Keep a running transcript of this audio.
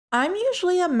I'm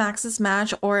usually a Max's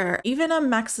Match or even a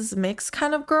Max's Mix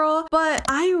kind of girl, but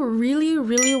I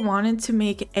really wanted to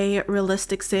make a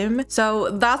realistic sim.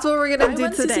 So that's what we're gonna do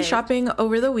today. I went CC shopping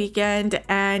over the weekend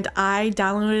and I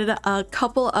downloaded a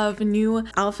couple of new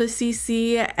alpha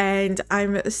CC and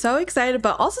I'm so excited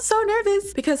but also so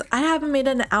nervous because I haven't made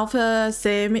an alpha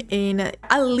sim in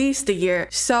at least a year.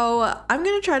 So I'm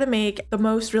gonna try to make the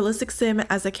most realistic sim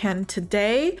as I can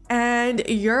today and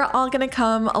you're all gonna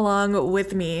come along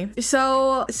with me.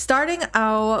 So starting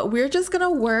out, we're just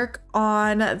gonna work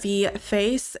on the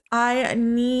face. I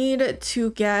need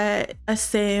to get a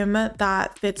sim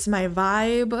that fits my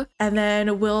vibe and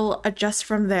then we'll adjust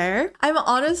from there. I'm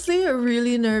honestly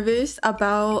really nervous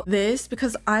about this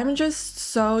because I'm just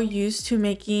so used to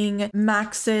making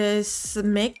Max's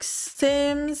Mix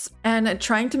sims and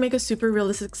trying to make a super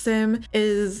realistic sim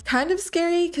is kind of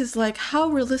scary because like how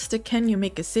realistic can you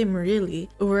make a sim really?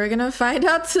 We're gonna find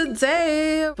out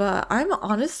today. But I'm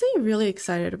honestly really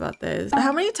excited about this.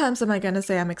 How many times am I gonna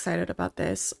say I'm excited about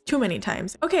this? Too many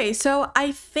times. Okay, so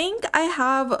I think I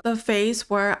have the face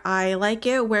where I like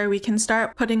it, where we can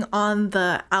start putting on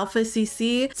the alpha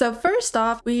CC. So first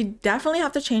off, we definitely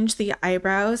have to change the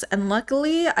eyebrows. And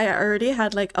luckily, I already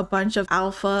had like a bunch of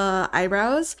alpha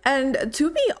eyebrows. And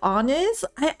to be honest,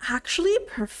 I actually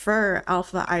prefer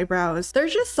alpha eyebrows.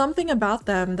 There's just something about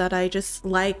them that I just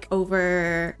like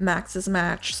over Max's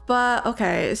Match. But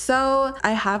okay. So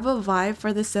I have a vibe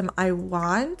for the sim I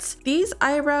want. These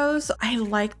eyebrows, I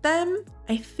like them.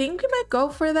 I think we might go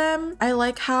for them. I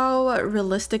like how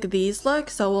realistic these look,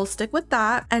 so we'll stick with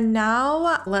that. And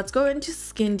now let's go into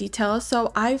skin details.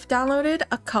 So I've downloaded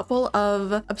a couple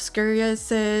of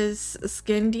Obscurious's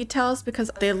skin details because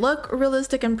they look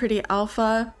realistic and pretty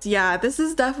alpha. Yeah, this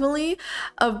is definitely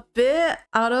a bit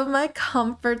out of my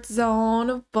comfort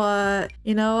zone, but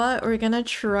you know what? We're gonna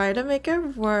try to make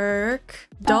it work.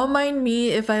 Don't mind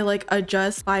me if I like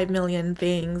adjust 5 million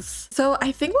things. So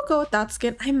I think we'll go with that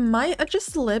skin. I might adjust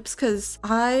the lips because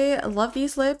I love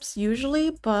these lips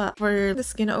usually, but for the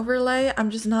skin overlay,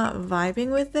 I'm just not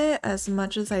vibing with it as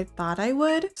much as I thought I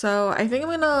would. So I think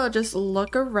I'm gonna just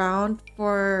look around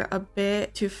for a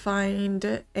bit to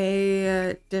find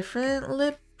a different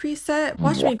lip preset.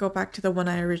 Watch me go back to the one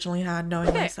I originally had,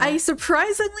 knowing myself. I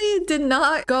surprisingly did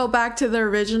not go back to the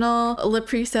original lip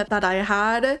preset that I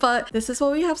had, but this is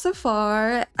what we have so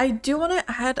far. I do want to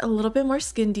add a little bit more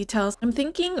skin details. I'm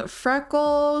thinking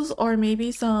freckles or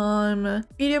maybe some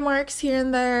beauty marks here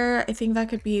and there. I think that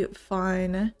could be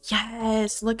fun.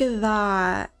 Yes, look at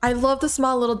that. I love the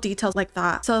small little details like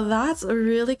that. So that's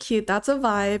really cute. That's a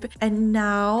vibe. And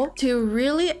now to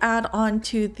really add on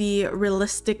to the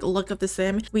realistic look of the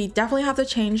sim, we definitely have to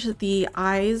change the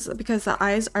eyes because the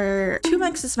eyes are too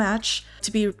Max's Match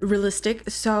to be realistic.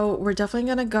 So we're definitely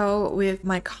gonna go with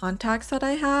my contacts that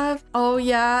I have. Oh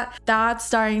yeah, that's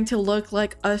starting to look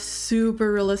like a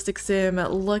super realistic sim.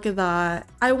 Look at that.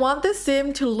 I want the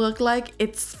sim to look like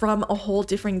it's from a whole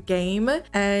different game,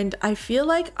 and I feel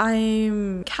like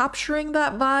I'm capturing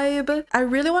that vibe. I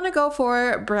really want to go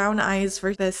for brown eyes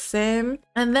for this sim.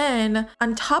 And then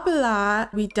on top of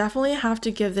that, we definitely have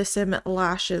to give this sim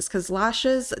lashes because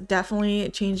lashes definitely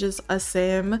changes a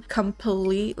sim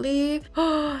completely.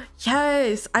 Oh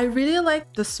yes, I really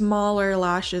like the smaller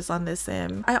lashes on this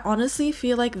sim. I honestly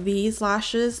feel like these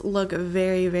lashes look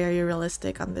very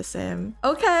realistic on this sim.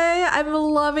 Okay, I'm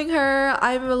loving her.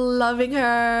 I'm loving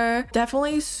her.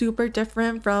 Definitely super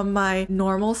different from my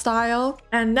normal style.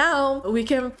 And now we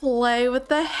can play with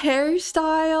the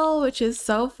hairstyle, which is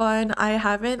so fun. I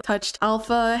haven't touched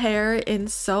alpha hair in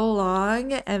so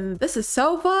long and this is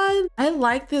so fun. I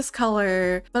like this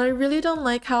color, but I really don't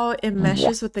like how it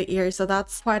meshes with the ears, so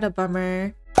that's quite a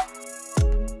bummer.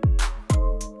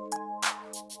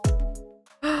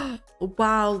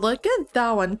 Wow, look at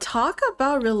that one. Talk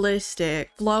about realistic.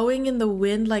 Flowing in the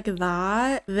wind like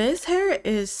that. This hair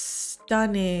is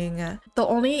stunning. The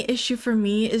only issue for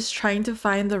me is trying to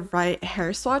find the right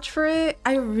hair swatch for it.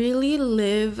 I really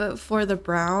live for the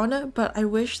brown, but I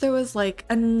wish there was like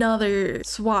another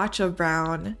swatch of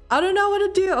brown. I don't know what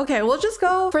to do. Okay, we'll just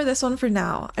go for this one for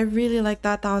now. I really like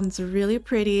that. That one's really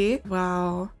pretty.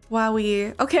 Wow.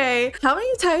 Wowie. Okay, how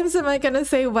many times am I gonna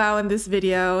say wow in this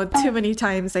video? Too many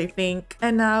times, I think.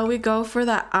 And now we go for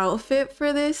the outfit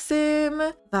for this sim.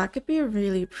 That could be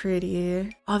really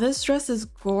pretty. Oh, this dress is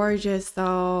gorgeous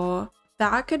though.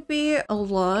 That could be a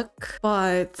look,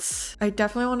 but I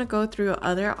definitely want to go through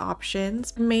other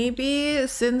options. Maybe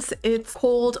since it's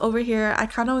cold over here, I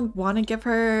kind of want to give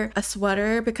her a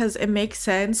sweater because it makes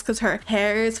sense because her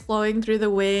hair is flowing through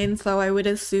the wind. So I would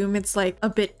assume it's like a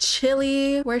bit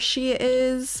chilly where she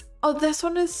is. Oh, this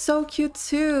one is so cute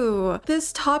too.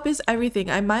 This top is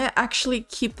everything. I might actually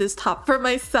keep this top for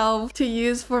myself to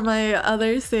use for my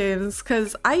other sims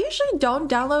because I usually don't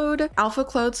download alpha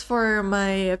clothes for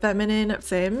my feminine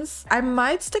sims. I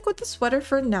might stick with the sweater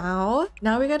for now.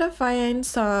 Now we gotta find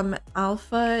some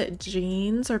alpha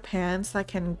jeans or pants that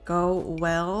can go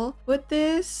well with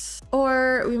this,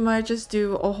 or we might just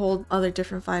do a whole other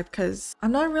different vibe because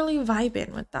I'm not really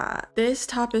vibing with that. This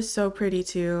top is so pretty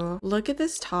too. Look at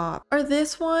this top. Or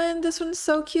this one's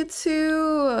so cute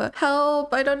too.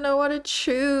 Help, I don't know what to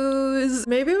choose.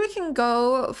 Maybe we can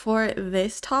go for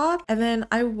this top, and then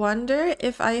I wonder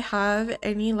if I have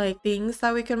any like things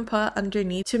that we can put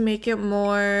underneath to make it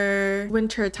more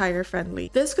winter attire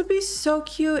friendly. This could be so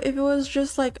cute if it was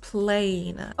just like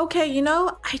plain. Okay, you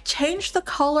know, I changed the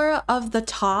color of the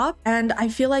top and I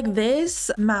feel like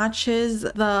this matches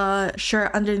the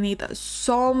shirt underneath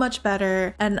so much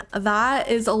better, and that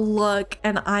is a look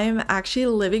and I'm actually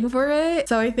living for it.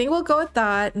 So I think we'll go with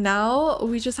that. Now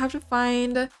we just have to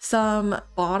find some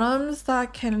bottoms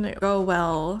that can go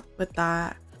well with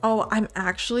that. Oh, I'm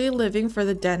actually living for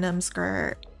the denim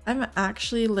skirt. I'm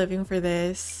actually living for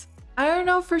this. I don't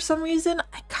know, for some reason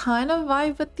I kind of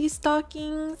vibe with these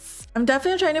stockings. I'm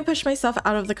definitely trying to push myself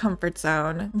out of the comfort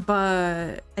zone,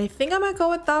 but I think I'm gonna go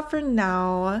with that for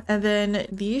now. And then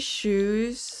these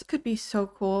shoes could be so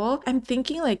cool. I'm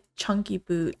thinking like chunky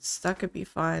boots. That could be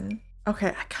fun. Okay,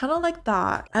 I kind of like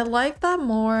that. I like that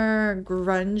more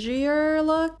grungier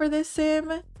look for this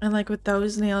sim, and like with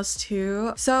those nails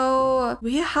too. So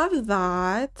we have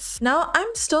that. Now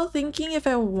I'm still thinking if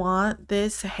I want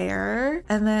this hair,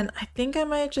 and then I think I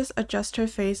might just adjust her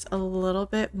face a little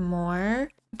bit more.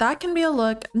 That can be a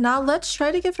look. Now let's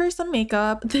try to give her some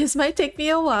makeup. This might take me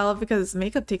a while because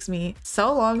makeup takes me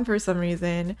so long for some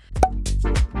reason.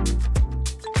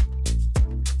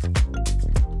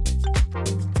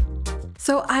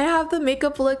 So I have the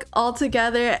makeup look all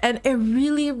together and it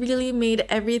really made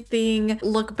everything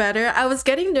look better. I was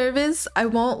getting nervous, I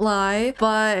won't lie,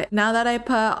 but now that I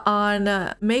put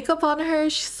on makeup on her,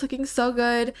 she's looking so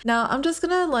good. Now I'm just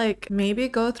gonna like maybe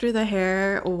go through the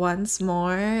hair once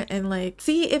more and like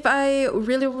see if I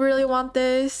really want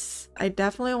this. I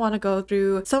definitely want to go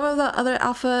through some of the other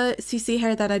alpha CC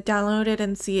hair that I downloaded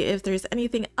and see if there's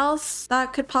anything else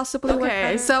that could possibly work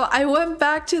better. So I went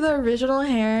back to the original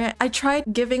hair. I tried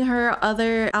giving her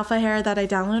other alpha hair that I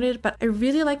downloaded, but I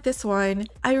really like this one.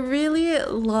 I really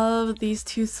love these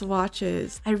two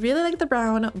swatches. I really like the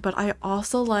brown, but I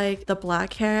also like the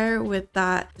black hair with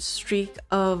that streak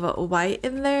of white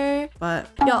in there. But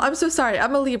y'all, I'm so sorry.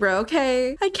 I'm a Libra,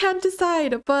 okay? I can't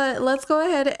decide, but let's go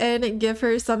ahead and give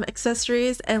her some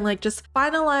accessories and like just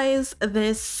finalize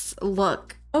this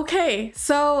look. Okay,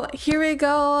 so here we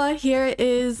go. Here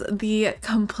is the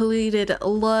completed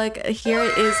look. Here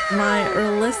is my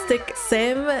realistic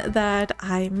sim that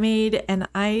I made and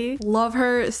I love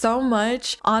her so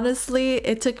much. Honestly,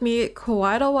 it took me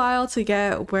quite a while to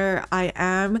get where I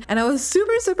am and I was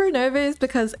super nervous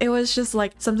because it was just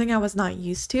like something I was not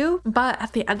used to. But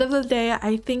at the end of the day,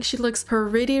 I think she looks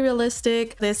pretty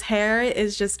realistic. This hair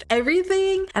is just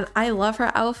everything and I love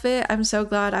her outfit. I'm so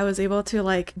glad I was able to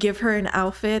like give her an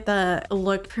outfit that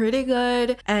looked pretty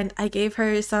good, and I gave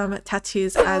her some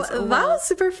tattoos as well. That was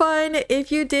super fun.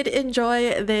 If you did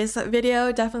enjoy this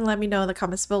video, definitely let me know in the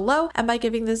comments below and by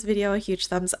giving this video a huge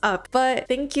thumbs up. But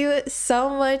thank you so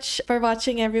much for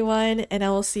watching, everyone, and I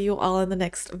will see you all in the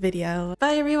next video.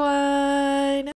 Bye everyone.